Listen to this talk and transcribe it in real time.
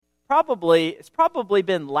it's probably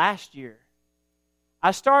been last year.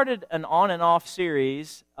 I started an on and off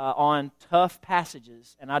series on tough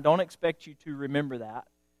passages, and I don't expect you to remember that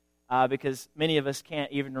because many of us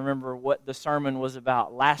can't even remember what the sermon was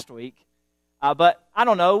about last week. But I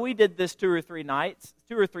don't know, we did this 2 or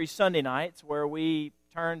 3 Sunday nights where we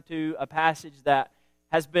turned to a passage that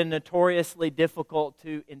has been notoriously difficult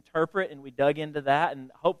to interpret, and we dug into that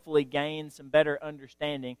and hopefully gained some better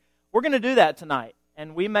understanding. We're going to do that tonight,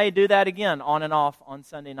 and we may do that again on and off on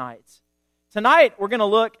Sunday nights. Tonight, we're going to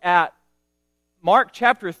look at Mark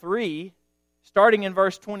chapter 3, starting in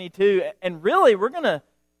verse 22, and really we're going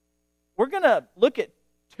to look at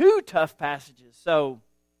 2 tough passages. So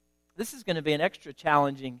this is going to be an extra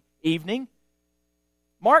challenging evening.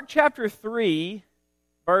 Mark chapter 3,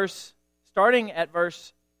 starting at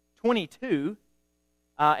verse 22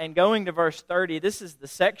 and going to verse 30, this is the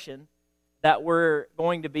section that we're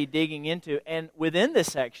going to be digging into. And within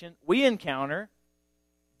this section, we encounter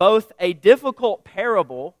both a difficult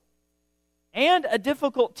parable and a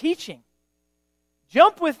difficult teaching.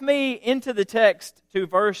 Jump with me into the text to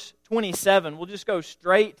verse 27. We'll just go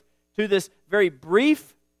straight to this very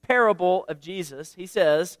brief parable of Jesus. He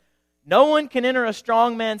says, "No one can enter a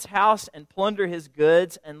strong man's house and plunder his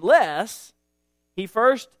goods unless he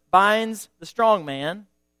first binds the strong man.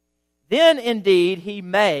 Then indeed he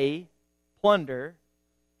may plunder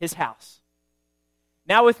his house."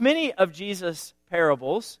 Now with many of Jesus'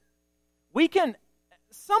 parables,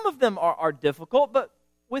 some of them are difficult, but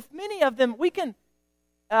with many of them we can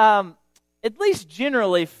at least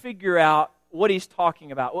generally figure out what he's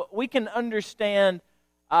talking about. We can understand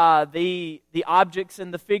the objects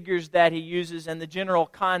and the figures that he uses and the general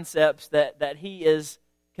concepts that he is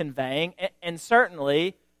conveying. And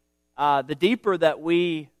certainly, the deeper that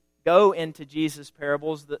we go into Jesus'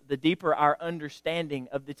 parables, the deeper our understanding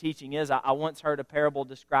of the teaching is. I once heard a parable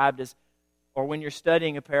described as, or when you're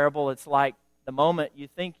studying a parable, it's like the moment you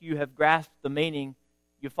think you have grasped the meaning,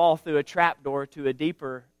 you fall through a trapdoor to a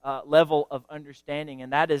deeper level of understanding.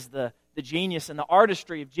 And that is the genius and the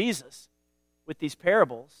artistry of Jesus with these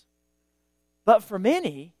parables. But for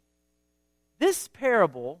many, this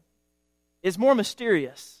parable is more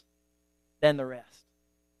mysterious than the rest.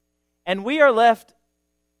 And we are left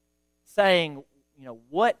saying,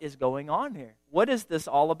 what is going on here? What is this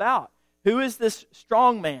all about? Who is this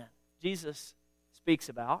strong man Jesus speaks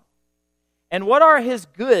about? And what are his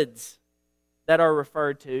goods that are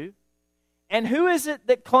referred to? And who is it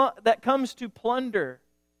that comes to plunder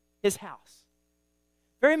his house?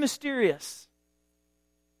 Very mysterious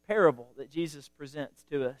parable that Jesus presents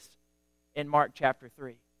to us in Mark chapter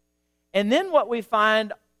 3. And then what we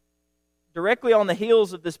find directly on the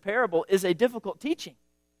heels of this parable is a difficult teaching.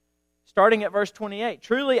 Starting at verse 28,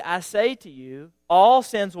 "Truly I say to you, all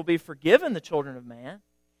sins will be forgiven the children of man,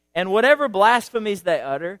 and whatever blasphemies they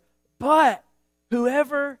utter, but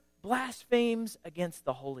whoever blasphemes against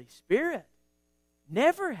the Holy Spirit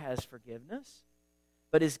never has forgiveness,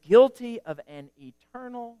 but is guilty of an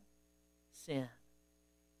eternal sin."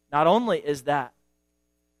 Not only is that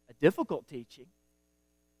a difficult teaching,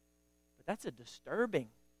 but that's a disturbing,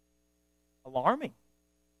 alarming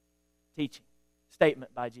teaching,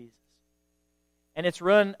 statement by Jesus. And it's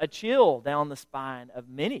run a chill down the spine of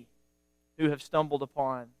many who have stumbled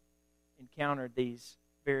upon, encountered these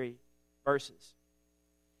very verses.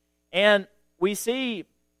 And we see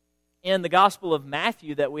in the Gospel of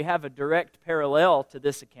Matthew that we have a direct parallel to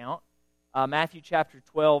this account. Matthew chapter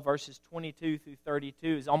 12, verses 22 through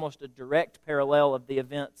 32 is almost a direct parallel of the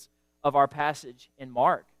events of our passage in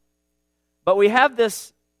Mark. But we have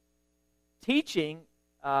this teaching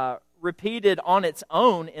repeated on its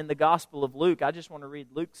own in the Gospel of Luke. I just want to read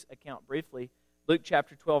Luke's account briefly. Luke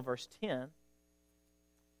chapter 12, verse 10.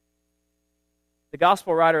 The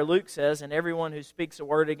Gospel writer Luke says, "And everyone who speaks a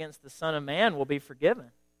word against the Son of Man will be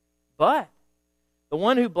forgiven. But the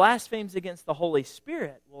one who blasphemes against the Holy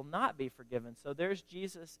Spirit will not be forgiven." So there's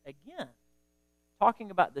Jesus again, talking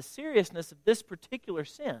about the seriousness of this particular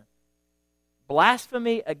sin.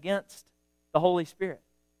 Blasphemy against the Holy Spirit.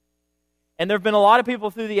 And there have been a lot of people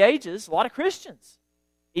through the ages, a lot of Christians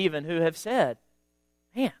even, who have said,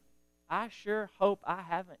 "Man, I sure hope I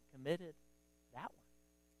haven't committed that one.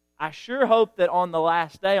 I sure hope that on the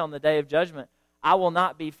last day, on the day of judgment, I will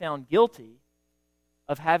not be found guilty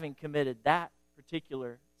of having committed that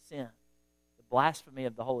particular sin, the blasphemy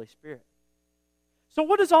of the Holy Spirit." So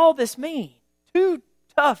what does all this mean? 2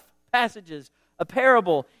 tough passages, a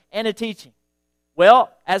parable and a teaching.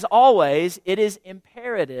 Well, as always, it is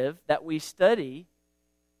imperative that we study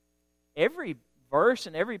every verse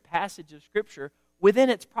and every passage of Scripture within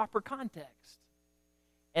its proper context.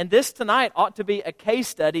 And this tonight ought to be a case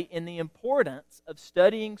study in the importance of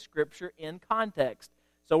studying Scripture in context.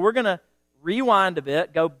 So we're going to rewind a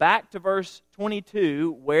bit, go back to verse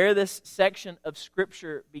 22, where this section of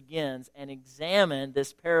Scripture begins, and examine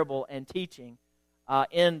this parable and teaching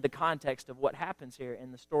in the context of what happens here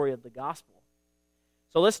in the story of the gospel.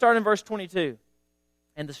 So let's start in verse 22.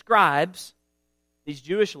 And the scribes, these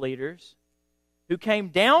Jewish leaders, who came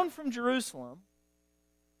down from Jerusalem,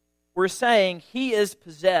 were saying, he is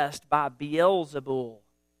possessed by Beelzebul.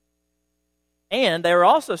 And they were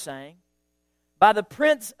also saying, by the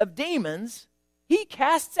prince of demons, he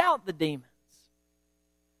casts out the demons.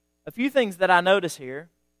 A few things that I notice here.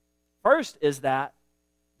 First is that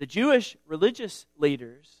the Jewish religious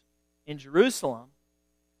leaders in Jerusalem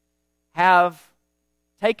have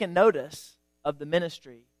taken notice of the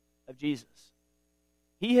ministry of Jesus.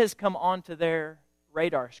 He has come onto their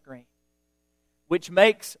radar screen, which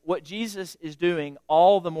makes what Jesus is doing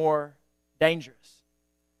all the more dangerous.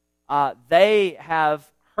 They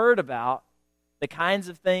have heard about the kinds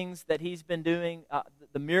of things that he's been doing,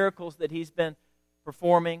 the miracles that he's been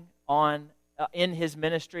performing in his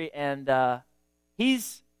ministry, and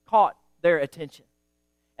he's caught their attention.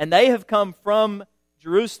 And they have come from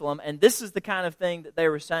Jerusalem, and this is the kind of thing that they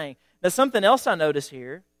were saying. Now, something else I notice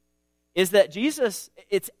here is that Jesus,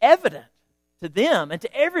 it's evident to them and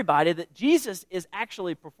to everybody that Jesus is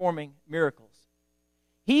actually performing miracles.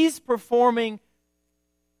 He's performing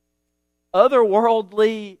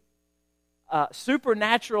otherworldly,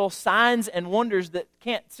 supernatural signs and wonders that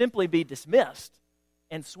can't simply be dismissed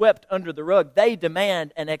and swept under the rug. They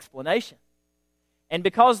demand an explanation. And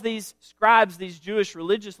because these scribes, these Jewish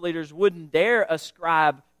religious leaders, wouldn't dare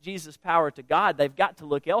ascribe Jesus' power to God, they've got to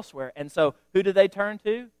look elsewhere. And so who do they turn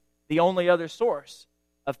to? The only other source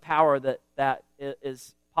of power that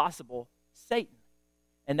is possible, Satan.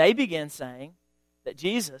 And they begin saying that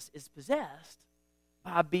Jesus is possessed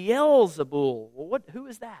by Beelzebul. Well, who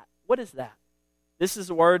is that? What is that? This is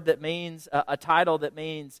a word that means, a title that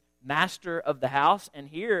means master of the house. And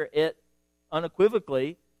here it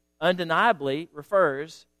unequivocally, undeniably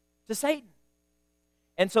refers to Satan.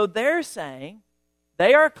 And so they're saying,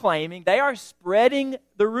 they are claiming, they are spreading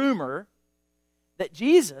the rumor that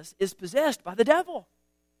Jesus is possessed by the devil.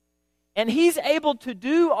 And he's able to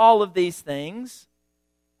do all of these things,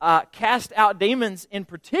 cast out demons in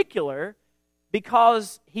particular,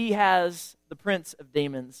 because he has the prince of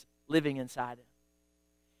demons living inside him.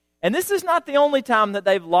 And this is not the only time that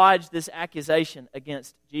they've lodged this accusation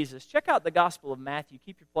against Jesus. Check out the Gospel of Matthew.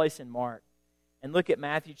 Keep your place in Mark. And look at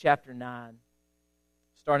Matthew chapter 9,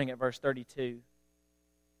 starting at verse 32.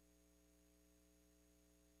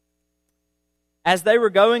 As they were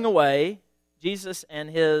going away, Jesus and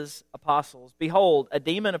his apostles, behold, a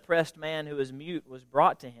demon-oppressed man who was mute was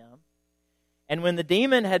brought to him. And when the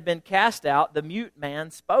demon had been cast out, the mute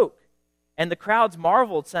man spoke. And the crowds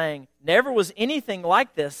marveled, saying, never was anything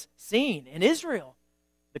like this seen in Israel.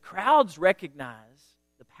 The crowds recognize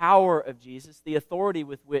the power of Jesus, the authority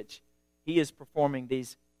with which he is performing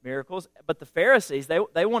these miracles. But the Pharisees, they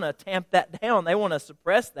want to tamp that down. They want to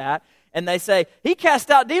suppress that. And they say, he cast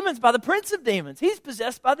out demons by the prince of demons. He's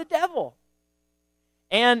possessed by the devil.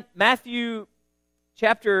 And Matthew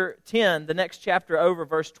chapter 10, the next chapter over,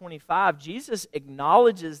 verse 25, Jesus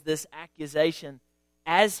acknowledges this accusation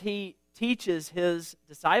as he teaches his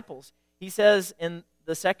disciples. He says in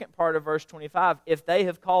the second part of verse 25, if they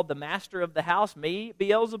have called the master of the house me,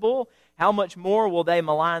 Beelzebul, how much more will they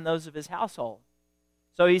malign those of his household?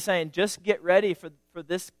 So he's saying, just get ready for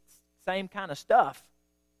this same kind of stuff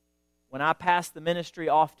when I pass the ministry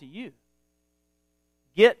off to you.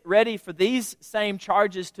 Get ready for these same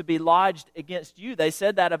charges to be lodged against you. They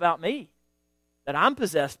said that about me, that I'm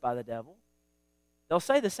possessed by the devil. They'll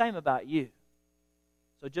say the same about you.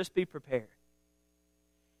 So just be prepared.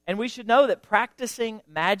 And we should know that practicing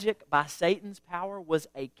magic by Satan's power was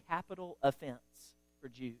a capital offense for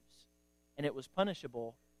Jews. And it was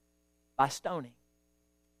punishable by stoning.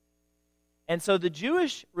 And so the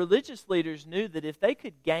Jewish religious leaders knew that if they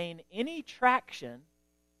could gain any traction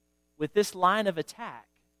with this line of attack,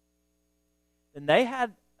 then they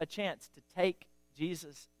had a chance to take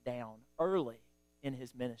Jesus down early in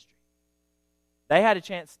his ministry. They had a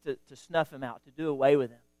chance to snuff him out, to do away with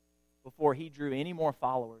him before he drew any more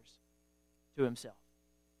followers to himself.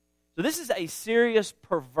 So this is a serious,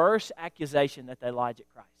 perverse accusation that they lodge at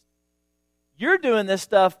Christ. You're doing this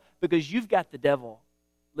stuff because you've got the devil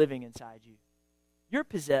living inside you. You're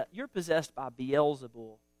possessed by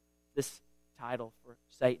Beelzebul, this title for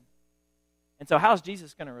Satan. And so how's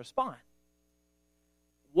Jesus going to respond?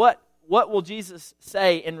 What will Jesus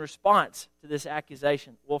say in response to this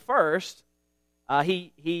accusation? Well, first,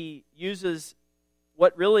 he uses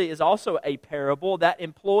what really is also a parable that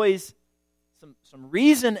employs some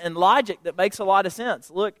reason and logic that makes a lot of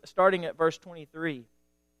sense. Look, starting at verse 23.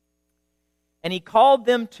 And he called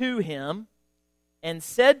them to him and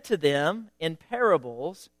said to them in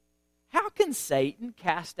parables, how can Satan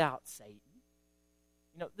cast out Satan?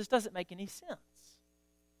 This doesn't make any sense,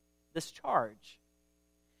 this charge.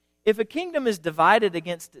 If a kingdom is divided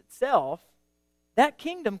against itself, that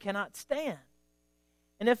kingdom cannot stand.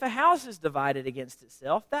 And if a house is divided against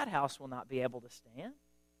itself, that house will not be able to stand.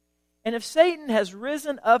 And if Satan has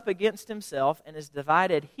risen up against himself and is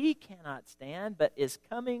divided, he cannot stand, but is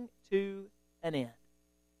coming to an end.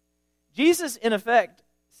 Jesus, in effect,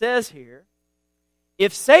 says here,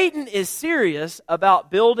 if Satan is serious about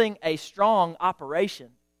building a strong operation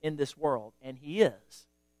in this world, and he is,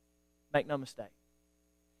 make no mistake.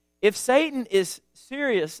 If Satan is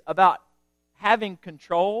serious about having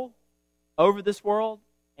control over this world,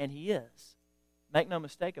 and he is, make no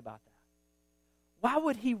mistake about that, why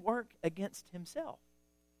would he work against himself?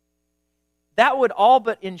 That would all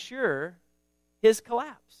but ensure his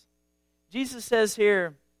collapse. Jesus says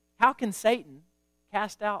here, how can Satan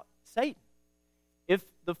cast out Satan? If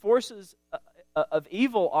the forces of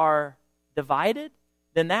evil are divided,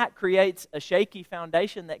 then that creates a shaky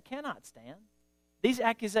foundation that cannot stand. These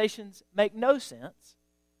accusations make no sense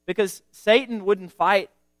because Satan wouldn't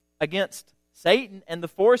fight against Satan, and the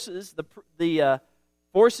forces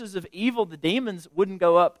of evil, the demons, wouldn't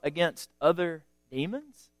go up against other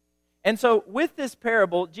demons. And so with this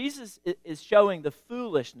parable, Jesus is showing the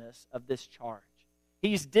foolishness of this charge.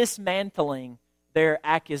 He's dismantling their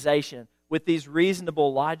accusation with these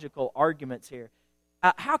reasonable, logical arguments here.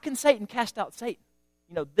 How can Satan cast out Satan?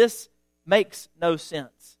 This makes no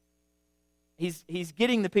sense. He's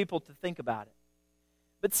getting the people to think about it.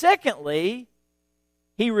 But secondly,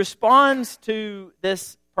 he responds to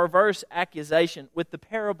this perverse accusation with the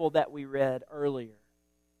parable that we read earlier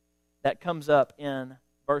that comes up in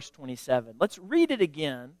verse 27. Let's read it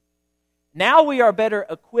again. Now we are better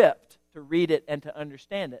equipped to read it and to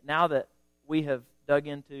understand it, now that we have dug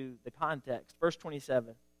into the context. Verse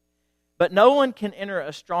 27. But no one can enter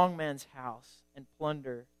a strong man's house and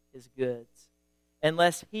plunder his goods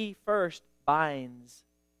unless he first binds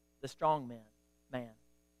the strong man.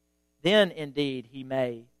 Then indeed he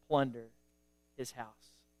may plunder his house.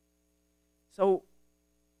 So,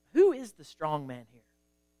 who is the strong man here?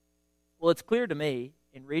 Well, it's clear to me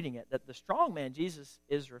in reading it that the strong man Jesus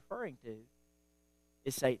is referring to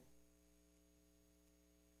is Satan.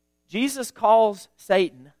 Jesus calls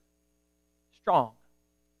Satan strong,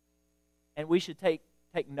 and we should take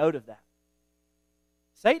note of that.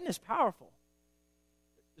 Satan is powerful.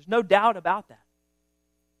 There's no doubt about that.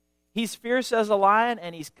 He's fierce as a lion,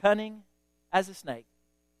 and he's cunning as a snake.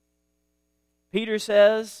 Peter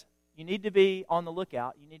says, you need to be on the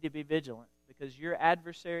lookout. You need to be vigilant because your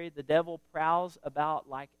adversary, the devil, prowls about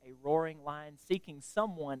like a roaring lion seeking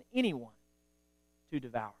anyone to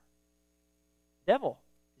devour. The devil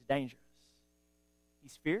is dangerous.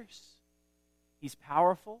 He's fierce. He's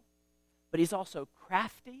powerful. But he's also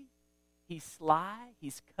crafty. He's sly.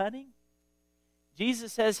 He's cunning.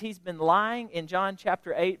 Jesus says he's been lying in John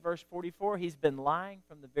chapter 8, verse 44. He's been lying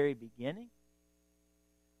from the very beginning.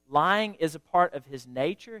 Lying is a part of his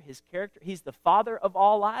nature, his character. He's the father of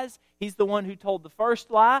all lies. He's the one who told the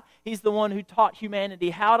first lie. He's the one who taught humanity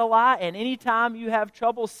how to lie. And anytime you have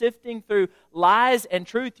trouble sifting through lies and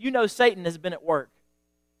truth, you know Satan has been at work.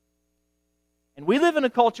 And we live in a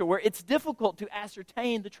culture where it's difficult to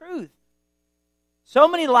ascertain the truth. So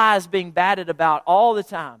many lies being batted about all the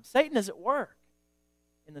time. Satan is at work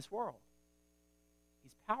in this world.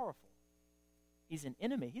 He's powerful. He's an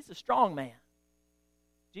enemy. He's a strong man.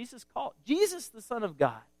 Jesus, the Son of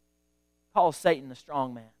God, calls Satan the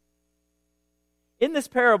strong man. In this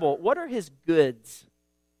parable, what are his goods?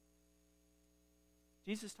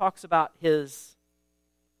 Jesus talks about his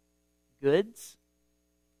goods.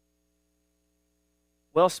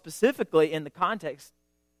 Well, specifically in the context,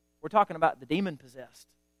 we're talking about the demon-possessed.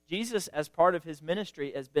 Jesus, as part of his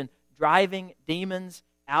ministry, has been driving demons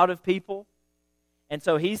out of people. And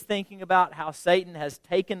so he's thinking about how Satan has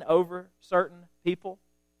taken over certain people.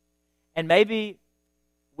 And maybe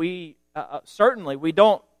certainly we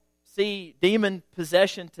don't see demon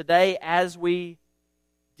possession today as we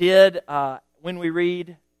did when we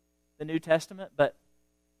read the New Testament, but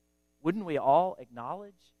wouldn't we all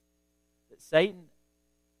acknowledge that Satan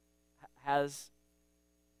has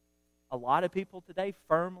a lot of people today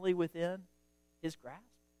firmly within his grasp?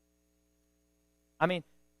 I mean,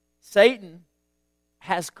 Satan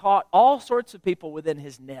has caught all sorts of people within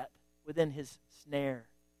his net, within his snare,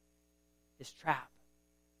 his trap.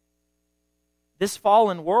 This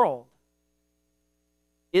fallen world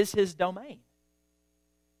is his domain.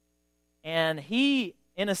 And he,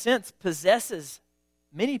 in a sense, possesses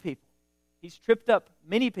many people. He's tripped up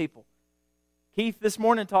many people. Keith this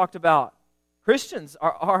morning talked about Christians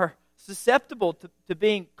are susceptible to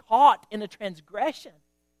being caught in a transgression,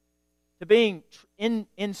 to being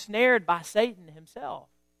ensnared by Satan himself.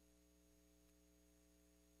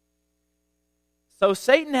 So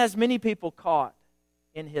Satan has many people caught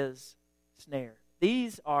in his snare.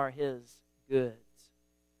 These are his goods.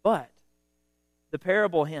 But the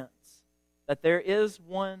parable hints that there is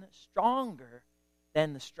one stronger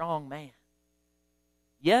than the strong man.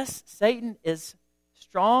 Yes, Satan is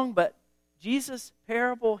strong, but Jesus'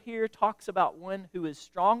 parable here talks about one who is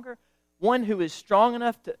stronger, one who is strong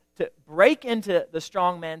enough to break into the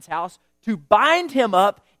strong man's house, to bind him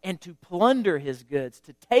up, and to plunder his goods,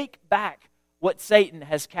 to take back what Satan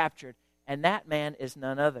has captured. And that man is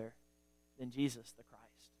none other than Jesus the Christ.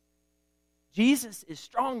 Jesus is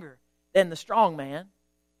stronger than the strong man.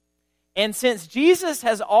 And since Jesus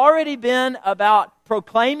has already been about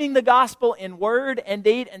proclaiming the gospel in word and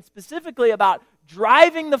deed, and specifically about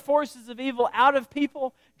driving the forces of evil out of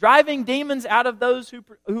people, driving demons out of those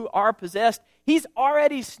who are possessed, he's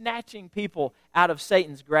already snatching people out of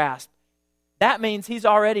Satan's grasp. That means he's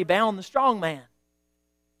already bound the strong man.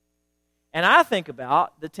 And I think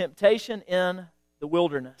about the temptation in the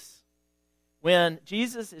wilderness. When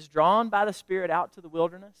Jesus is drawn by the Spirit out to the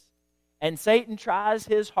wilderness, and Satan tries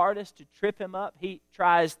his hardest to trip him up. He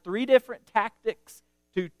tries 3 different tactics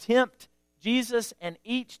to tempt Jesus, and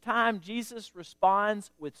each time Jesus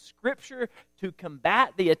responds with Scripture to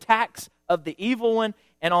combat the attacks of the evil one.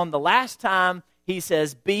 And on the last time, he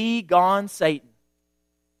says, "Be gone, Satan."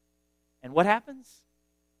 And what happens?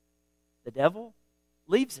 The devil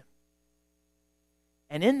leaves him.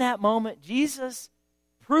 And in that moment, Jesus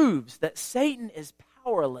proves that Satan is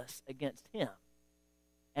powerless against him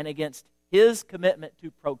and against his commitment to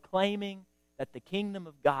proclaiming that the kingdom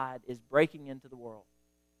of God is breaking into the world.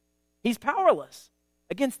 He's powerless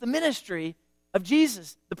against the ministry of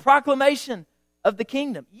Jesus, the proclamation of the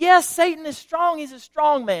kingdom. Yes, Satan is strong. He's a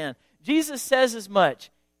strong man. Jesus says as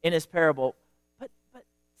much in his parable. But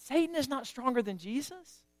Satan is not stronger than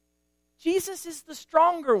Jesus. Jesus is the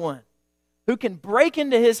stronger one who can break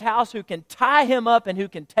into his house, who can tie him up, and who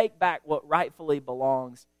can take back what rightfully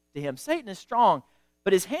belongs to him. Satan is strong,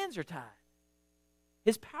 but his hands are tied.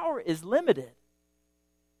 His power is limited.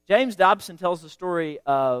 James Dobson tells the story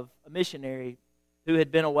of a missionary who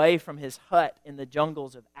had been away from his hut in the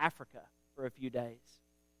jungles of Africa for a few days.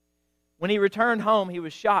 When he returned home, he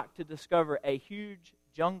was shocked to discover a huge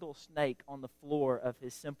jungle snake on the floor of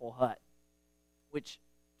his simple hut, which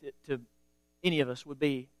to any of us would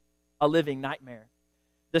be a living nightmare.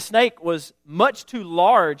 The snake was much too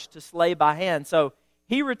large to slay by hand, so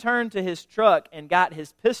he returned to his truck and got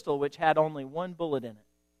his pistol, which had only 1 bullet in it.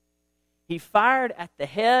 He fired at the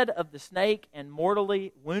head of the snake and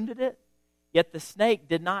mortally wounded it, yet the snake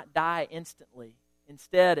did not die instantly.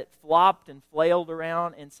 Instead, it flopped and flailed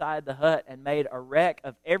around inside the hut and made a wreck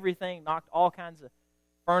of everything, knocked all kinds of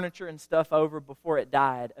furniture and stuff over before it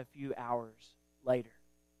died a few hours later.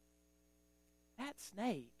 That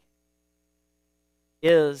snake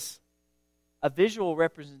is a visual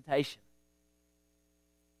representation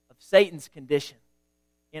of Satan's condition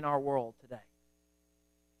in our world today.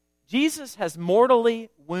 Jesus has mortally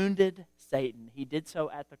wounded Satan. He did so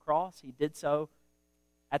at the cross. He did so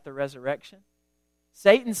at the resurrection.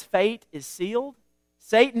 Satan's fate is sealed.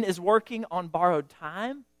 Satan is working on borrowed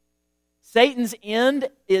time. Satan's end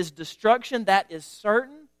is destruction. That is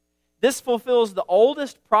certain. This fulfills the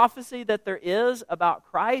oldest prophecy that there is about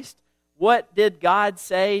Christ. What did God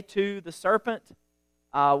say to the serpent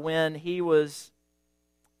when he was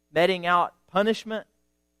meting out punishment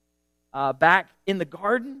back in the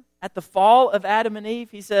garden at the fall of Adam and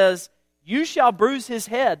Eve? He says, "You shall bruise his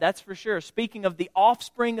head," that's for sure. Speaking of the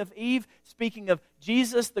offspring of Eve, speaking of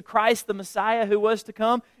Jesus, the Christ, the Messiah who was to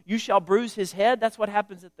come, you shall bruise his head. That's what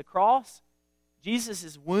happens at the cross. Jesus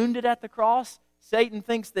is wounded at the cross. Satan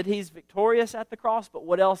thinks that he's victorious at the cross, but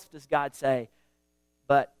what else does God say?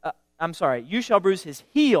 You shall bruise his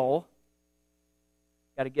heel.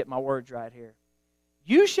 Got to get my words right here.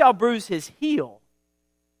 You shall bruise his heel.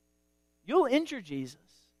 You'll injure Jesus.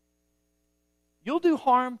 You'll do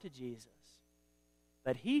harm to Jesus.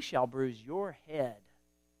 But he shall bruise your head.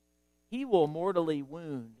 He will mortally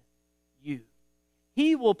wound you.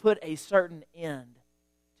 He will put a certain end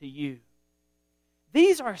to you.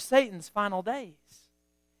 These are Satan's final days.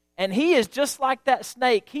 And he is just like that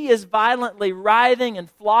snake. He is violently writhing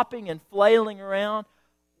and flopping and flailing around,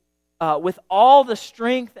 with all the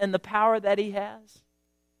strength and the power that he has.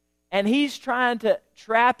 And he's trying to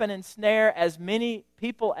trap and ensnare as many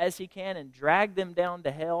people as he can and drag them down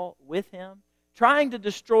to hell with him, trying to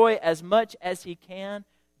destroy as much as he can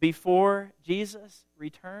before Jesus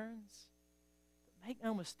returns. But make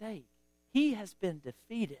no mistake, he has been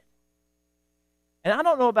defeated. And I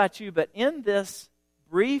don't know about you, but in this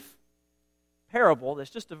brief parable that's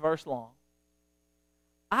just a verse long,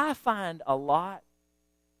 I find a lot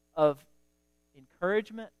of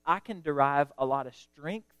encouragement. I can derive a lot of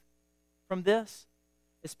strength from this,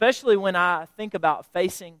 especially when I think about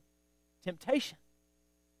facing temptation.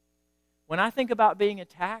 When I think about being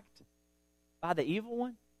attacked by the evil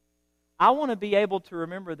one, I want to be able to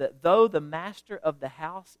remember that though the master of the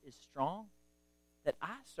house is strong, that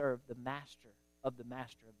I serve the master of the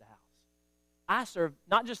master of the house. I serve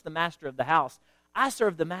not just the master of the house, I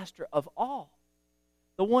serve the master of all,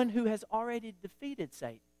 the one who has already defeated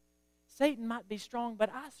Satan. Satan might be strong, but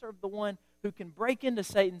I serve the one who can break into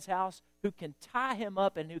Satan's house, who can tie him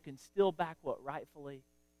up, and who can steal back what rightfully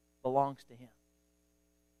belongs to him.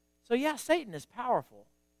 So yeah, Satan is powerful.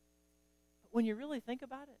 But when you really think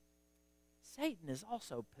about it, Satan is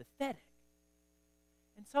also pathetic.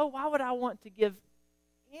 And so why would I want to give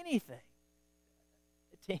anything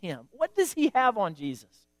to him? What does he have on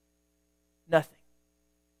Jesus? Nothing.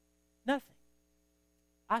 Nothing.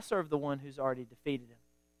 I serve the one who's already defeated him.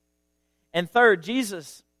 And third,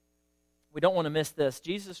 Jesus, we don't want to miss this,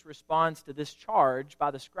 Jesus responds to this charge by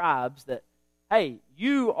the scribes that, hey,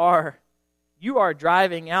 you are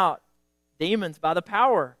driving out demons by the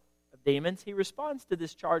power of demons. He responds to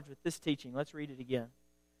this charge with this teaching. Let's read it again.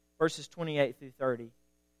 Verses 28 through 30.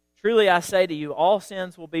 Truly I say to you, all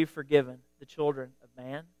sins will be forgiven the children of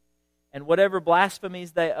man, and whatever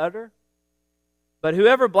blasphemies they utter. But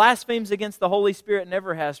whoever blasphemes against the Holy Spirit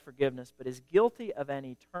never has forgiveness, but is guilty of an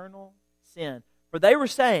eternal sin. For they were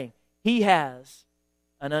saying, he has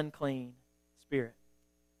an unclean spirit.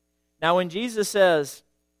 Now when Jesus says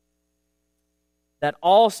that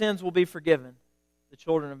all sins will be forgiven the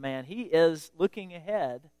children of man, he is looking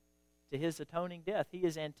ahead to his atoning death. He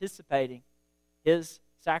is anticipating his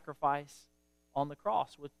sacrifice on the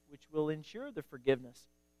cross, which will ensure the forgiveness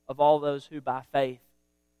of all those who by faith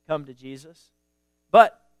come to Jesus.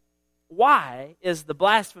 But why is the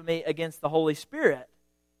blasphemy against the Holy Spirit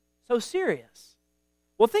so serious?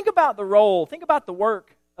 Well, think about the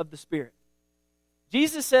work of the Spirit.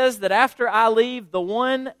 Jesus says that after I leave, the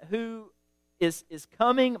one who is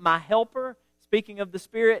coming, my helper, speaking of the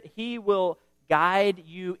Spirit, he will guide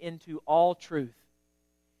you into all truth.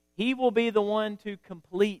 He will be the one to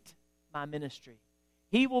complete my ministry.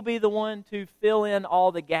 He will be the one to fill in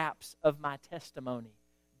all the gaps of my testimony.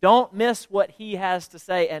 Don't miss what he has to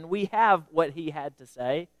say, and we have what he had to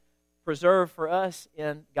say preserved for us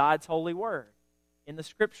in God's holy word, in the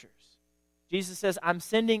Scriptures. Jesus says, I'm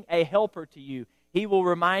sending a helper to you. He will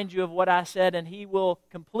remind you of what I said, and he will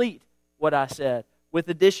complete what I said with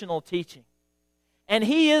additional teaching. And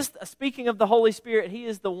he is, speaking of the Holy Spirit, he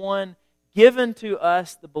is the one given to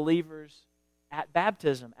us, the believers, at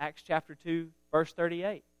baptism. Acts chapter 2, verse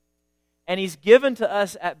 38. And he's given to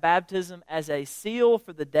us at baptism as a seal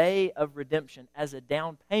for the day of redemption, as a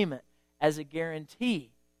down payment, as a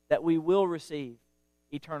guarantee that we will receive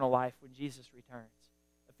eternal life when Jesus returns.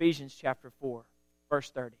 Ephesians chapter 4,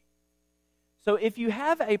 verse 30. So if you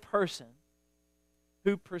have a person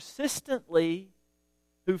who persistently,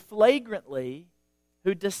 who flagrantly,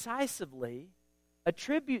 who decisively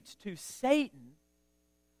attributes to Satan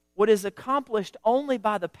what is accomplished only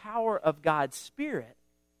by the power of God's Spirit,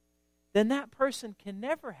 then that person can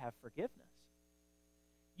never have forgiveness.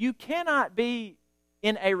 You cannot be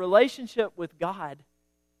in a relationship with God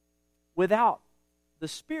without the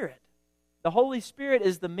Spirit. The Holy Spirit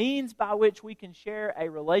is the means by which we can share a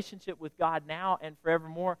relationship with God now and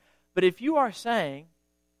forevermore. But if you are saying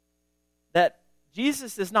that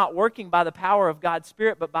Jesus is not working by the power of God's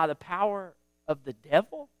Spirit, but by the power of the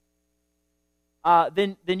devil,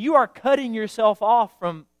 then you are cutting yourself off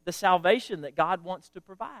from the salvation that God wants to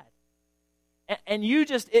provide. And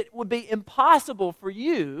it would be impossible for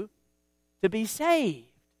you to be saved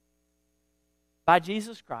by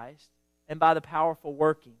Jesus Christ and by the powerful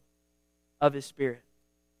working of His Spirit.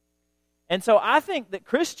 And so I think that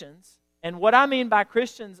Christians, and what I mean by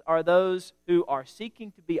Christians are those who are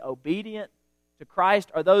seeking to be obedient to Christ,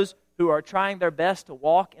 are those who are trying their best to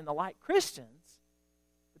walk in the light. Christians,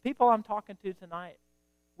 the people I'm talking to tonight,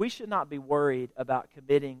 we should not be worried about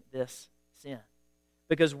committing this sin,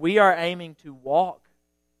 because we are aiming to walk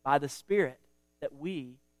by the Spirit that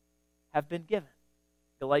we have been given.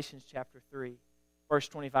 Galatians chapter 3, verse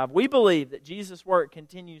 25. We believe that Jesus' work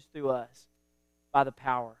continues through us by the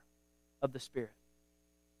power of the Spirit.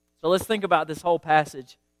 So let's think about this whole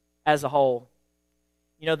passage as a whole.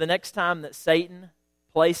 You know, the next time that Satan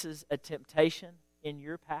places a temptation in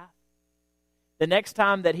your path, the next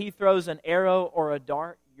time that he throws an arrow or a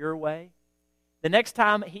dart your way, the next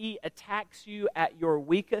time he attacks you at your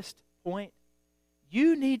weakest point,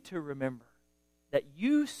 you need to remember that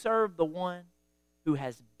you serve the one who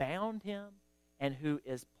has bound him and who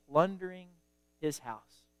is plundering his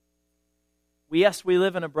house. Yes, we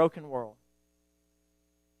live in a broken world.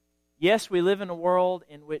 Yes, we live in a world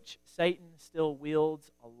in which Satan still wields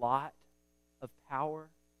a lot of power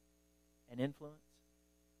and influence.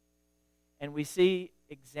 And we see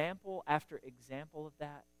example after example of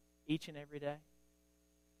that each and every day.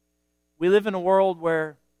 We live in a world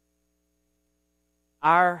where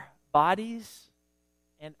our bodies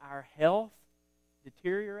and our health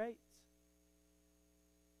deteriorates.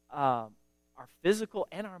 Our physical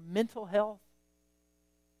and our mental health,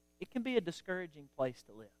 it can be a discouraging place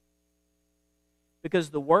to live. Because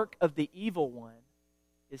the work of the evil one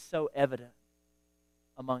is so evident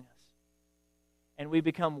among us. And we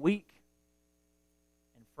become weak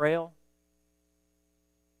and frail.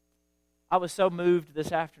 I was so moved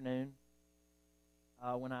this afternoon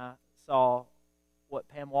when I saw what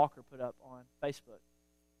Pam Walker put up on Facebook.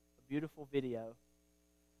 A beautiful video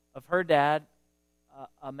of her dad,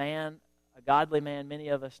 a man, a godly man many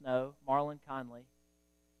of us know, Marlon Conley,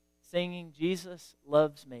 singing "Jesus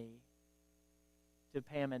Loves Me" to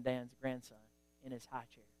Pam and Dan's grandson in his high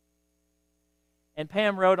chair. And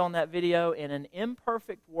Pam wrote on that video, "In an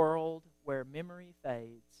imperfect world where memory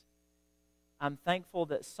fades, I'm thankful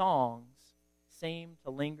that songs seem to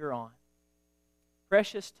linger on.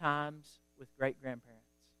 Precious times with great-grandparents."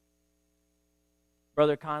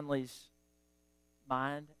 Brother Conley's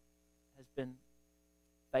mind has been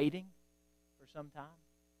fading for some time.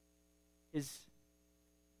 His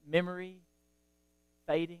memory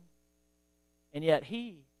fading. And yet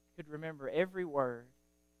he could remember every word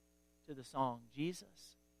to the song,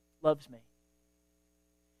 "Jesus Loves Me."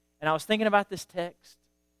 And I was thinking about this text,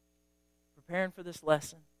 preparing for this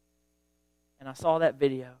lesson, and I saw that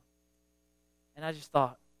video. And I just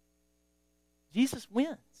thought, Jesus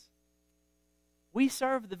wins. We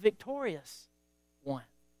serve the victorious one.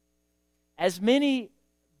 As many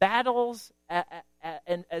battles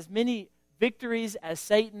and as many victories as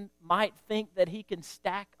Satan might think that he can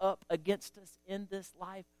stack up against us in this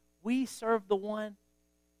life, we serve the one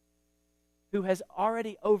who has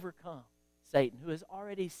already overcome Satan, who has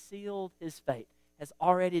already sealed his fate, has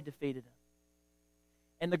already defeated him.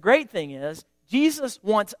 And the great thing is, Jesus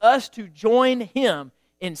wants us to join him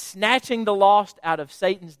in snatching the lost out of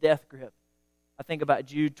Satan's death grip. I think about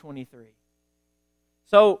Jude 23.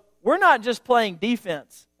 So we're not just playing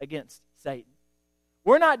defense against Satan.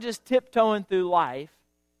 We're not just tiptoeing through life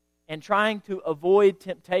and trying to avoid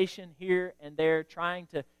temptation here and there, trying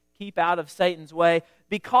to keep out of Satan's way.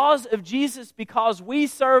 Because of Jesus, because we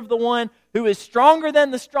serve the one who is stronger than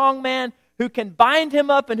the strong man, who can bind him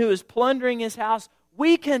up and who is plundering his house,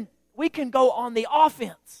 we can go on the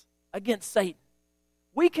offense against Satan.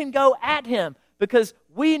 We can go at him because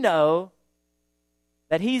we know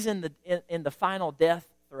that he's in the final death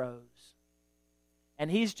throes. And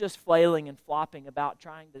he's just flailing and flopping about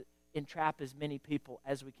trying to entrap as many people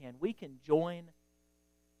as we can. We can join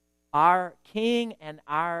our King and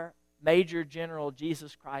our Major General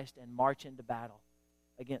Jesus Christ and march into battle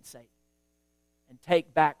against Satan and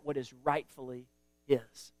take back what is rightfully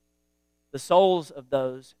his. The souls of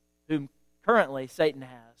those whom currently Satan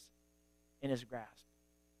has in his grasp.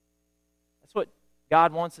 That's what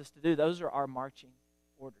God wants us to do. Those are our marching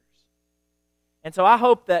orders. And so I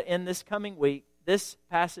hope that in this coming week, this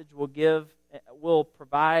passage will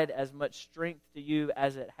provide as much strength to you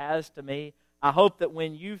as it has to me. I hope that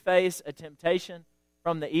when you face a temptation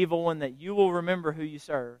from the evil one, that you will remember who you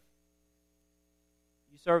serve.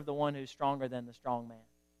 You serve the one who's stronger than the strong man.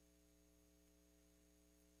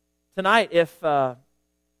 Tonight, if Brother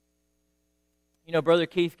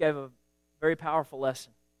Keith gave a very powerful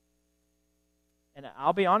lesson. And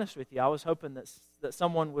I'll be honest with you, I was hoping that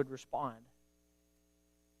someone would respond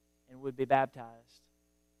and would be baptized.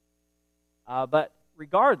 But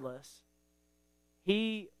regardless,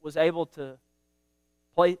 he was able to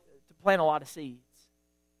plant a lot of seeds.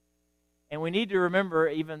 And we need to remember,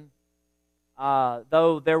 even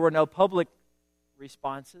though there were no public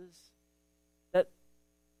responses, that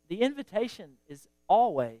the invitation is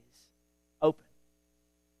always open.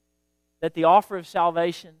 That the offer of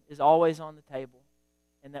salvation is always on the table,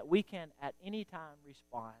 and that we can at any time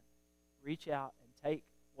respond, reach out and take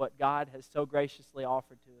what God has so graciously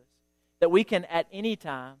offered to us. That we can at any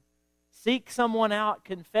time seek someone out,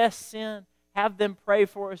 confess sin, have them pray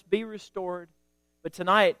for us, be restored. But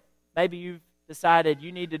tonight, maybe you've decided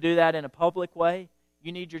you need to do that in a public way.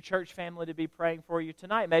 You need your church family to be praying for you.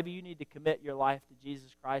 Tonight, maybe you need to commit your life to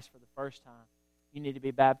Jesus Christ for the first time. You need to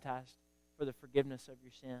be baptized for the forgiveness of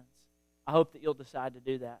your sins. I hope that you'll decide to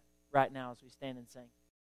do that right now as we stand and sing.